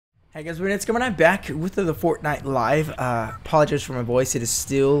Hey guys, it's coming on back with the Fortnite live. Apologize for my voice; it is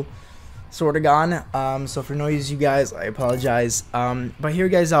still sort of gone. So for noise, you guys, I apologize. But here you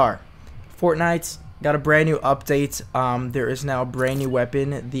guys are. Fortnite got a brand new update. There is now a brand new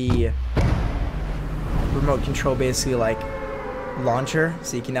weapon, the remote control, basically like launcher.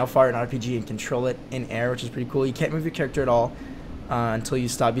 So you can now fire an RPG and control it in air, which is pretty cool. You can't move your character at all until you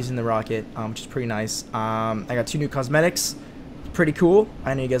stop using the rocket, which is pretty nice. I got 2 new cosmetics. Pretty cool.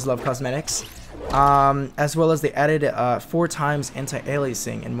 I know you guys love cosmetics. As well as they added 4 times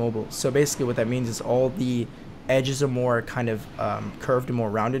anti-aliasing in mobile. So basically what that means is all the edges are more kind of curved and more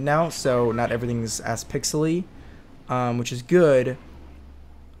rounded now. So not everything's as pixely, which is good.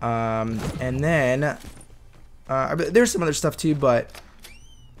 And then there's some other stuff too, but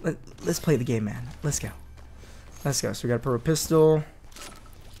let's play the game, man. Let's go. Let's go. So we got a purple pistol.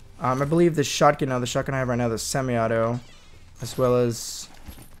 I believe the shotgun I have right now, the semi-auto, as well as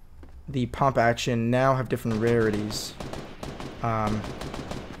the pump action, now have different rarities. Where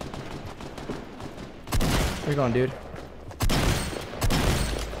you going, dude?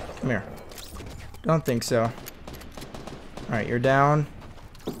 Come here. Don't think so. Alright, you're down.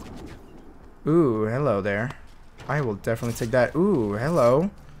 Ooh, hello there. I will definitely take that. Ooh,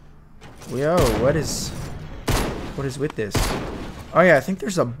 hello. Yo, what is with this? Oh yeah, I think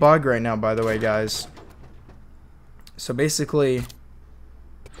there's a bug right now, by the way, guys. So basically,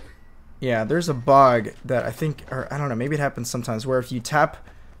 yeah, there's a bug that I think, or I don't know, maybe it happens sometimes, where if you tap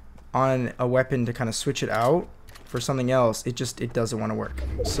on a weapon to kind of switch it out for something else, it doesn't want to work.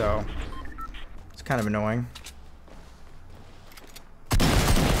 So it's kind of annoying.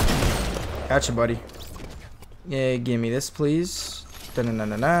 Gotcha, buddy. Yeah, give me this, please.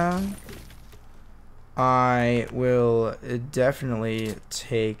 Da-na-na-na-na. I will definitely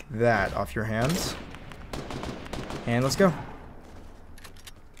take that off your hands. And let's go.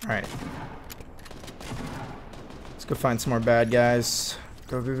 Alright. Let's go find some more bad guys.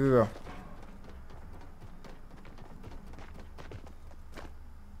 Go, go, go, go.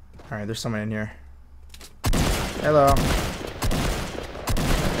 Alright, there's someone in here. Hello.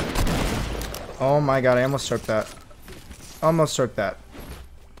 Oh my god, I almost struck that. Almost struck that.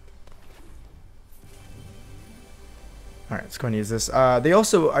 Alright, let's go and use this. They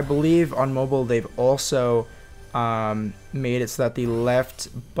also, I believe, on mobile, they've also made it so that the left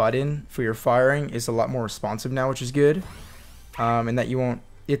button for your firing is a lot more responsive now, which is good. And that you won't,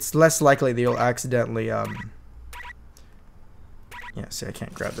 it's less likely that you'll accidentally, yeah, see, I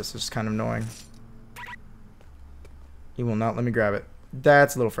can't grab this, it's kind of annoying. You will not let me grab it.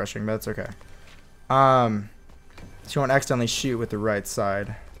 That's a little frustrating, but that's okay. So you won't accidentally shoot with the right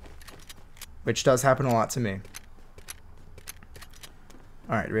side, which does happen a lot to me.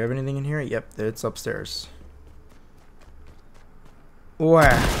 Alright, do we have anything in here? Yep, it's upstairs. Wow.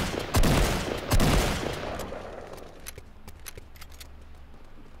 I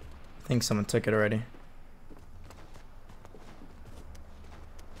think someone took it already.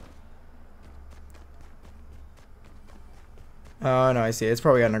 Oh, no, I see it. It's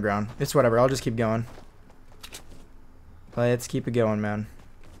probably underground. It's whatever. I'll just keep going. Let's keep it going, man.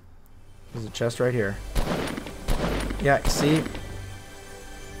 There's a chest right here. Yeah, see?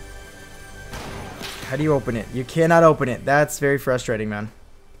 How do you open it? You cannot open it. That's very frustrating, man.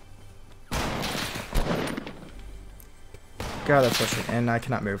 God, that's frustrating. And I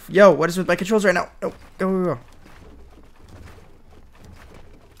cannot move. Yo, what is with my controls right now? No, go, go, go.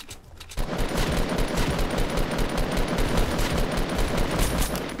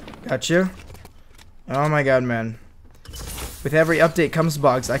 Got you. Oh my god, man. With every update comes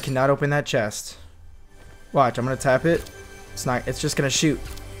bugs. I cannot open that chest. Watch, I'm gonna tap it. It's not, it's just gonna shoot.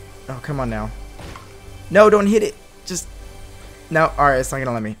 Oh, come on now. No, don't hit it. Just, no. Alright, it's not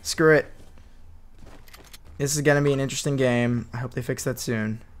gonna let me. Screw it. This is gonna be an interesting game. I hope they fix that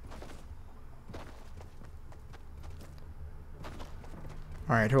soon.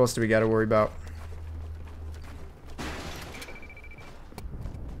 Alright, who else do we gotta worry about?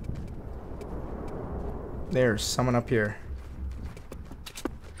 There's someone up here.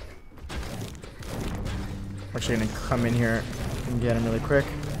 I'm actually gonna come in here and get him really quick.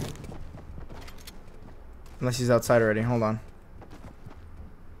 Unless he's outside already. Hold on.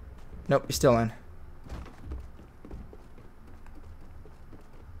 Nope, he's still in.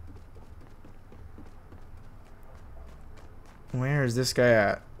 Where is this guy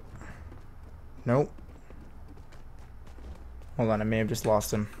at? Nope. Hold on, I may have just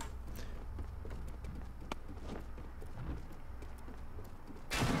lost him.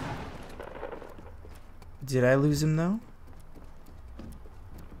 Did I lose him though?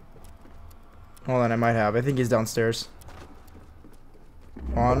 Hold on, I might have. I think he's downstairs.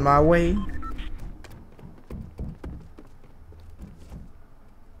 Oh, On my way.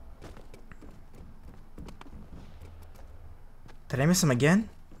 Did I miss him again?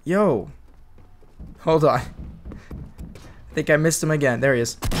 Yo. Hold on. I think I missed him again. There he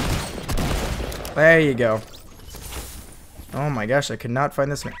is. There you go. Oh my gosh, I could not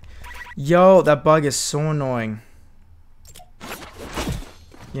find this man. Yo, that bug is so annoying.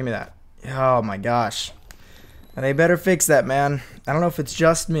 Give me that. Oh my gosh. And they better fix that, man. I don't know if it's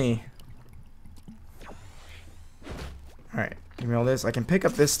just me. Alright, give me all this. I can pick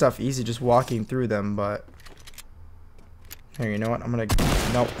up this stuff easy just walking through them, but... Here, you know what? I'm gonna...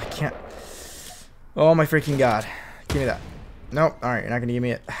 Nope, I can't. Oh my freaking god. Give me that. Nope. Alright, you're not gonna give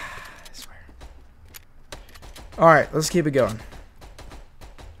me it. I swear. Alright, let's keep it going.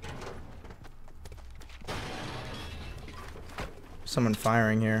 Someone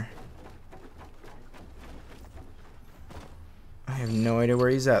firing here. I have no idea where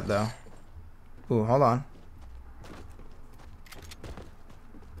he's at, though. Ooh, hold on.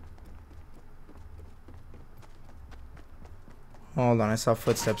 Hold on, I saw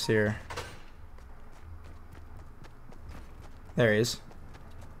footsteps here. There he is.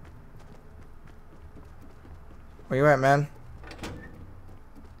 Where you at, man?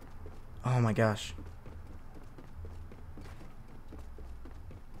 Oh my gosh.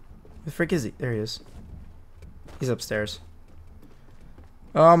 Where the frick is he? There he is. He's upstairs.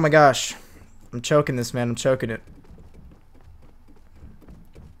 Oh my gosh. I'm choking this, man. I'm choking it.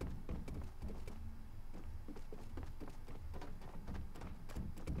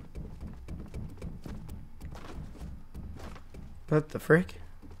 What the frick?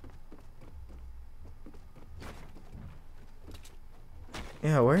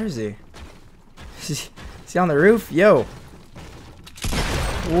 Yeah, where is he? Is he on the roof? Yo.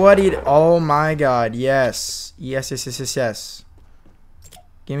 What did... Oh my god. Yes. Yes.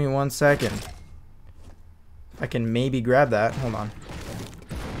 Give me 1 second. I can maybe grab that. Hold on.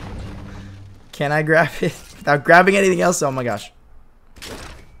 Can I grab it without grabbing anything else? Oh my gosh.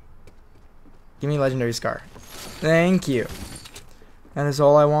 Give me legendary scar. Thank you. That is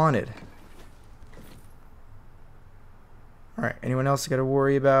all I wanted. Alright, anyone else got to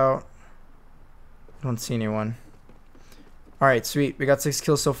worry about? I don't see anyone. Alright, sweet. We got 6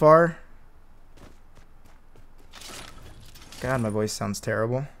 kills so far. God, my voice sounds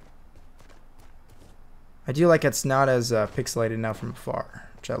terrible. I do like it's not as pixelated now from afar,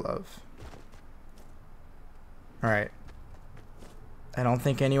 which I love. Alright. I don't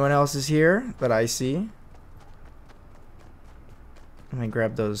think anyone else is here that I see. Let me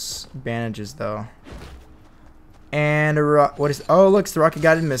grab those bandages, though. And a what is... Oh, look, it's the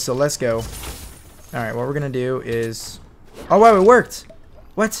rocket-guided missile. Let's go. Alright, what we're going to do is... Oh, wow, it worked!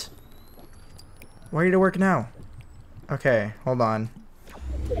 What? Why did it work now? Okay, hold on.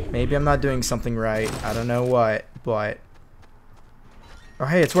 Maybe I'm not doing something right. I don't know what, but... Oh,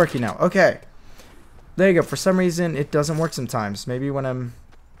 hey, it's working now. Okay. There you go. For some reason, it doesn't work sometimes. Maybe when I'm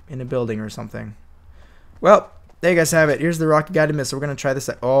in a building or something. Well... There you guys have it. Here's the rocket-guided missile. We're going to try this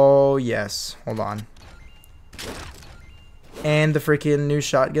out. Oh, yes. Hold on. And the freaking new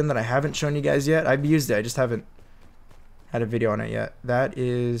shotgun that I haven't shown you guys yet. I've used it. I just haven't had a video on it yet. That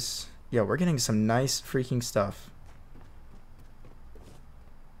is... Yeah, we're getting some nice freaking stuff.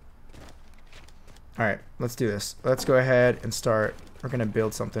 Alright, let's do this. Let's go ahead and start. We're going to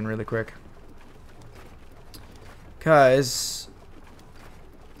build something really quick. Because...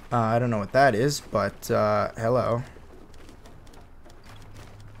 I don't know what that is, but hello.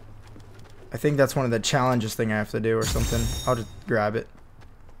 I think that's one of the challenges thing I have to do or something. I'll just grab it.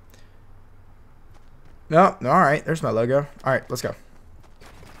 No, alright, there's my logo. Alright, let's go.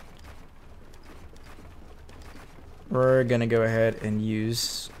 We're gonna go ahead and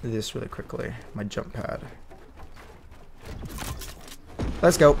use this really quickly. My jump pad.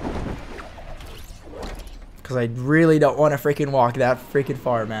 Let's go. Because I really don't want to freaking walk that freaking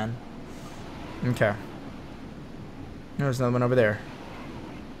far, man. Okay. There's another one over there.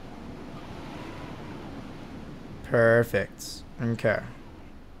 Perfect. Okay.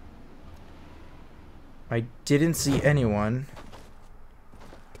 I didn't see anyone.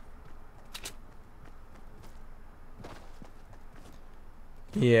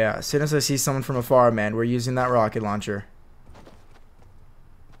 Yeah, as soon as I see someone from afar, man, we're using that rocket launcher.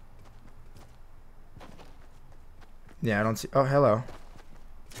 Yeah, I don't see... Oh, hello.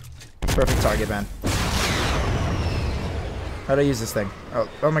 Perfect target, man. How do I use this thing?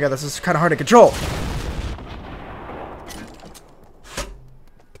 Oh my god, this is kind of hard to control.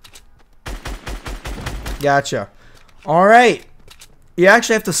 Gotcha. Alright. You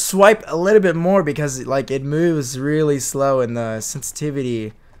actually have to swipe a little bit more because, like, it moves really slow and the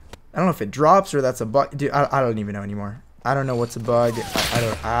sensitivity I don't know if it drops or that's a bug. Dude, I don't even know anymore. I don't know what's a bug. I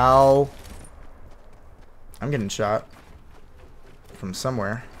don't. Ow. I'm getting shot from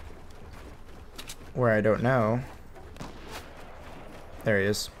somewhere where I don't know. There he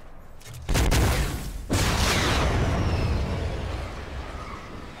is.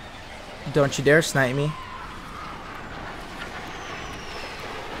 Don't you dare snipe me.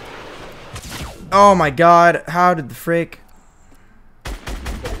 Oh my god. How did the frick?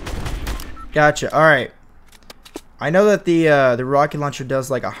 Gotcha. Alright. I know that the rocket launcher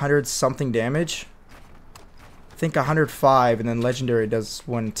does like 100 something damage. I think 105, and then legendary does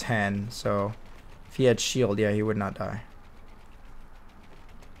 110. So if he had shield, yeah, he would not die.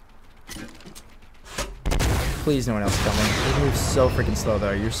 Please, no one else coming. You move so freaking slow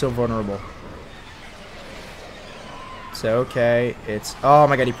though. You're so vulnerable. It's okay. It's... Oh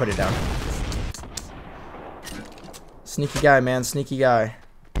my god, he put it down. Sneaky guy, man. Sneaky guy.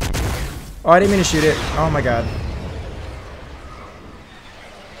 Oh, I didn't mean to shoot it. Oh my god.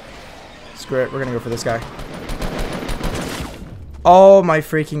 Screw it. We're gonna go for this guy. Oh my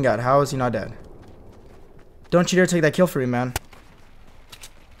freaking god. How is he not dead? Don't you dare take that kill for me, man.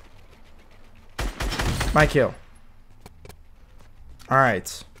 My kill.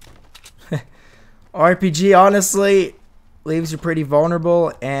 Alright. RPG, honestly, leaves you pretty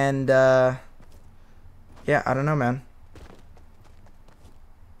vulnerable, and, yeah, I don't know, man.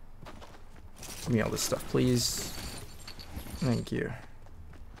 Give me all this stuff, please. Thank you.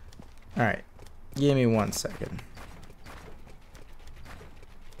 Alright. Give me 1 second.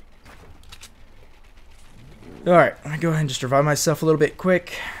 Alright, I'm gonna go ahead and just revive myself a little bit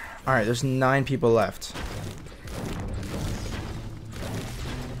quick. Alright, there's 9 people left.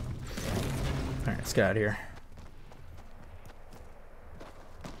 Alright, let's get out of here.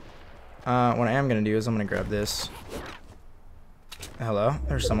 What I am gonna do is I'm gonna grab this. Hello,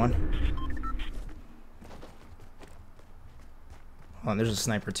 there's someone. Hold on, there's a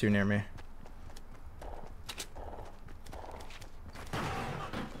sniper too near me.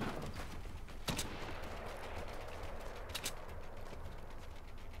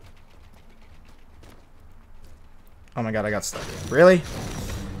 Oh my god, I got stuck. Really?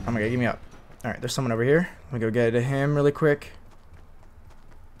 Oh my god, give me up. Alright, there's someone over here. Let me go get him really quick.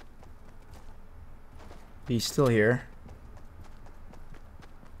 He's still here.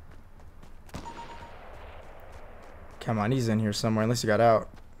 Come on, he's in here somewhere, unless he got out.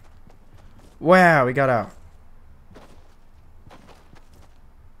 Wow, he got out.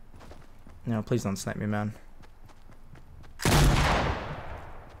 No, please don't snipe me, man.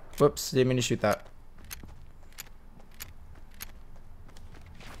 Whoops, didn't mean to shoot that.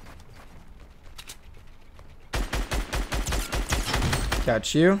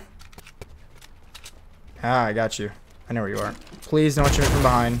 Got you. Ah, I got you. I know where you are. Please don't shoot me from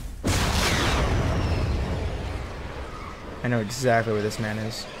behind. I know exactly where this man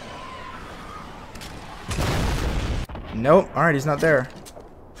is. Nope. Alright, he's not there.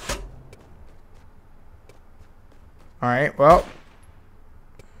 Alright, well.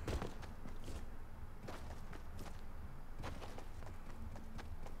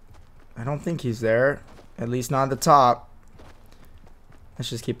 I don't think he's there. At least not at the top. Let's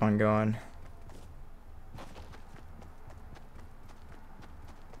just keep on going.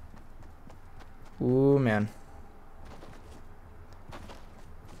 Ooh, man.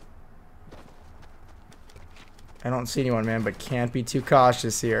 I don't see anyone, man, but can't be too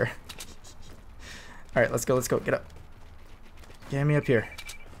cautious here. Alright, let's go, let's go. Get up. Get me up here.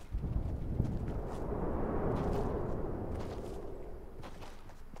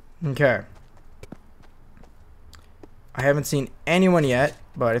 Okay. I haven't seen anyone yet,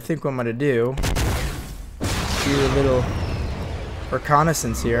 but I think what I'm gonna do a little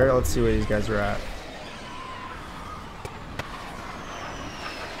reconnaissance here. Let's see where these guys are at.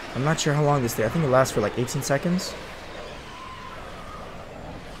 I'm not sure how long this day. I think it lasts for like 18 seconds.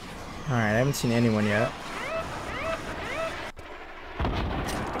 Alright, I haven't seen anyone yet.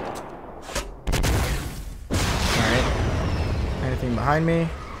 Alright. Anything behind me?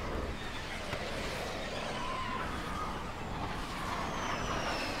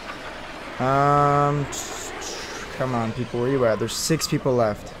 Come on, people. Where you at? There's 6 people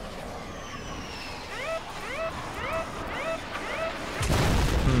left.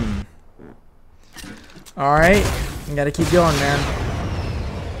 Alright. You gotta keep going, man.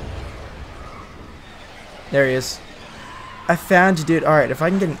 There he is. I found you, dude. Alright, if I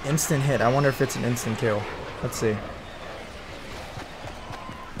can get an instant hit, I wonder if it's an instant kill. Let's see.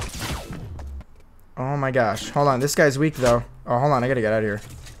 Oh my gosh. Hold on. This guy's weak, though. Oh, hold on. I gotta get out of here.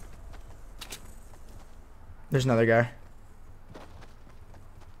 There's another guy.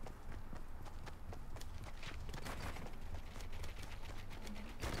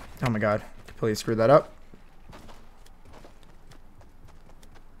 Oh my god. Completely screwed that up.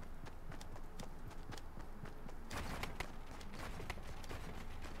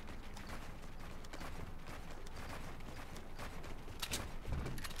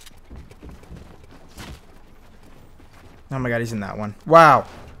 Oh my god, he's in that one. Wow.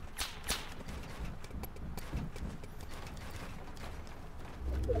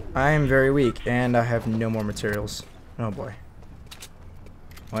 I am very weak, and I have no more materials. Oh boy.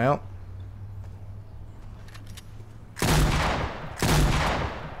 Well.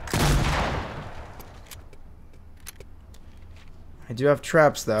 I do have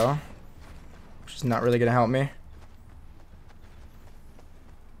traps, though, which is not really going to help me.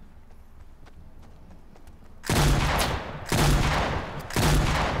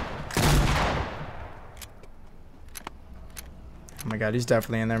 Oh my god, he's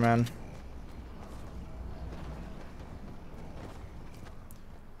definitely in there, man.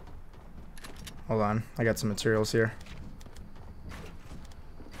 Hold on, I got some materials here.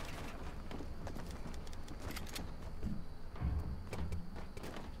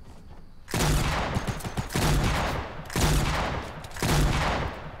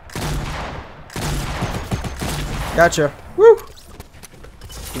 Gotcha. Woo!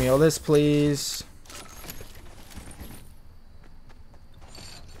 Give me all this, please.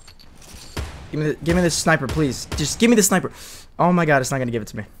 Give me this sniper, please. Just give me the sniper. Oh my god, it's not gonna give it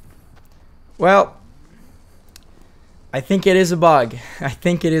to me. Well, I think it is a bug. I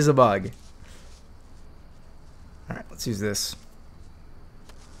think it is a bug. Alright, let's use this.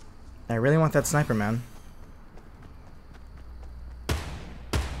 I really want that sniper, man.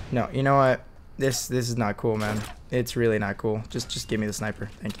 No, you know what? This is not cool, man. It's really not cool. Just give me the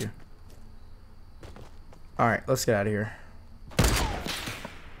sniper. Thank you. Alright, let's get out of here.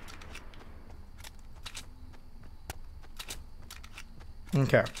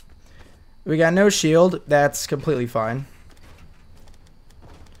 Okay. We got no shield. That's completely fine.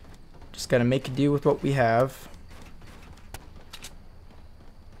 Just gotta make do with what we have.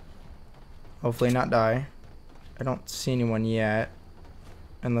 Hopefully not die. I don't see anyone yet.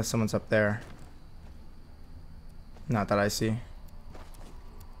 Unless someone's up there. Not that I see.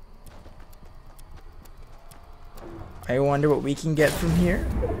 I wonder what we can get from here.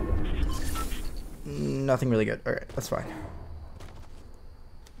 Nothing really good. Alright, that's fine.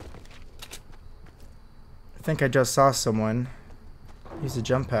 I think I just saw someone use a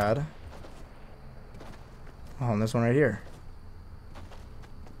jump pad. Oh, and there's one right here.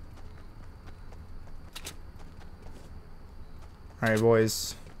 Alright,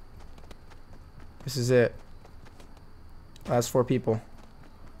 boys. This is it. Last 4 people.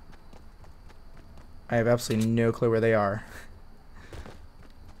 I have absolutely no clue where they are.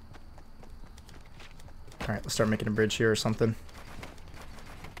 Alright, let's start making a bridge here or something.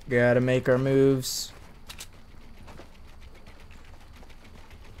 Gotta make our moves.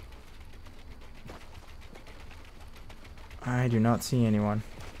 I do not see anyone.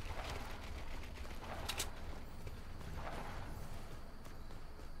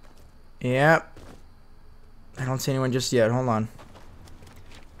 Yep. I don't see anyone just yet. Hold on.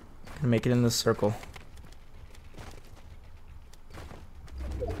 Gonna make it in this circle.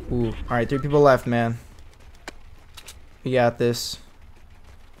 Ooh. Alright, 3 people left, man. We got this.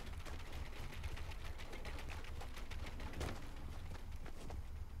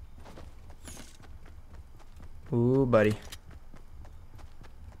 Ooh, buddy.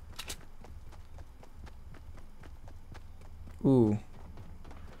 Ooh.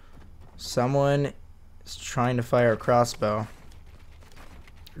 Someone is trying to fire a crossbow.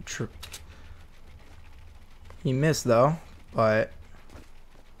 He missed though, but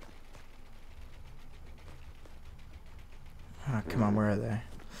oh, come on, where are they?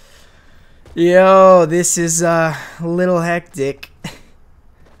 Yo, this is a little hectic.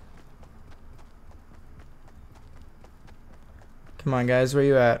 Come on, guys, where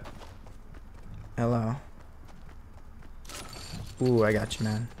you at? Hello. Ooh, I got you,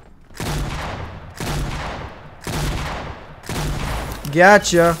 man.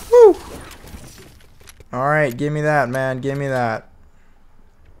 Gotcha. Woo! Alright, give me that, man. Give me that.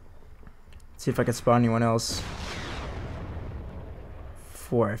 Let's see if I can spawn anyone else.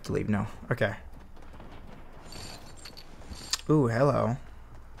 4, I have to leave. No. Okay. Ooh, hello.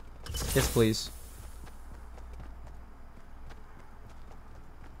 Yes, please.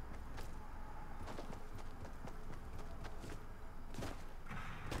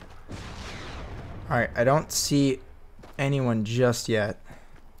 Alright, I don't see anyone just yet.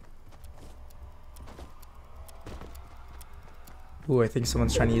 Ooh, I think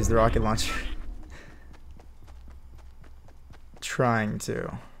someone's trying to use the rocket launcher. Trying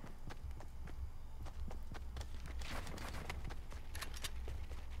to.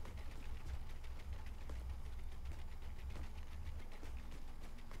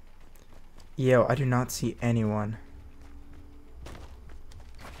 Yo, I do not see anyone.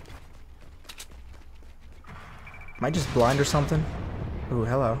 Am I just blind or something? Ooh,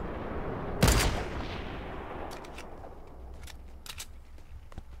 hello.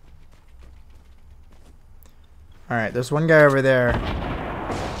 Alright, there's one guy over there.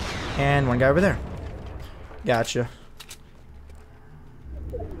 And one guy over there. Gotcha.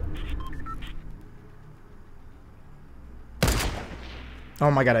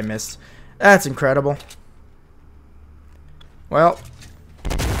 Oh my god, I missed. That's incredible. Well,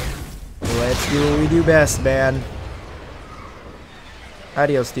 let's do what we do best, man.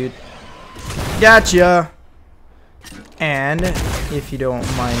 Adios, dude. Gotcha! And, if you don't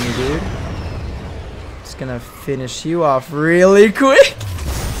mind me, dude, just gonna finish you off really quick.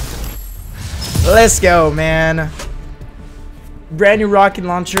 Let's go, man. Brand new rocket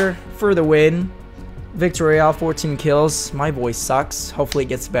launcher for the win. Victory Royale, 14 kills. My voice sucks. Hopefully it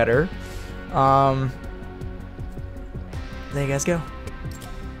gets better. There you guys go.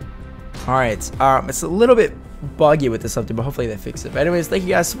 Alright. It's a little bit buggy with this update, but hopefully they fix it. But anyways, thank you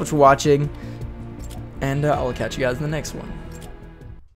guys so much for watching. And I'll catch you guys in the next one.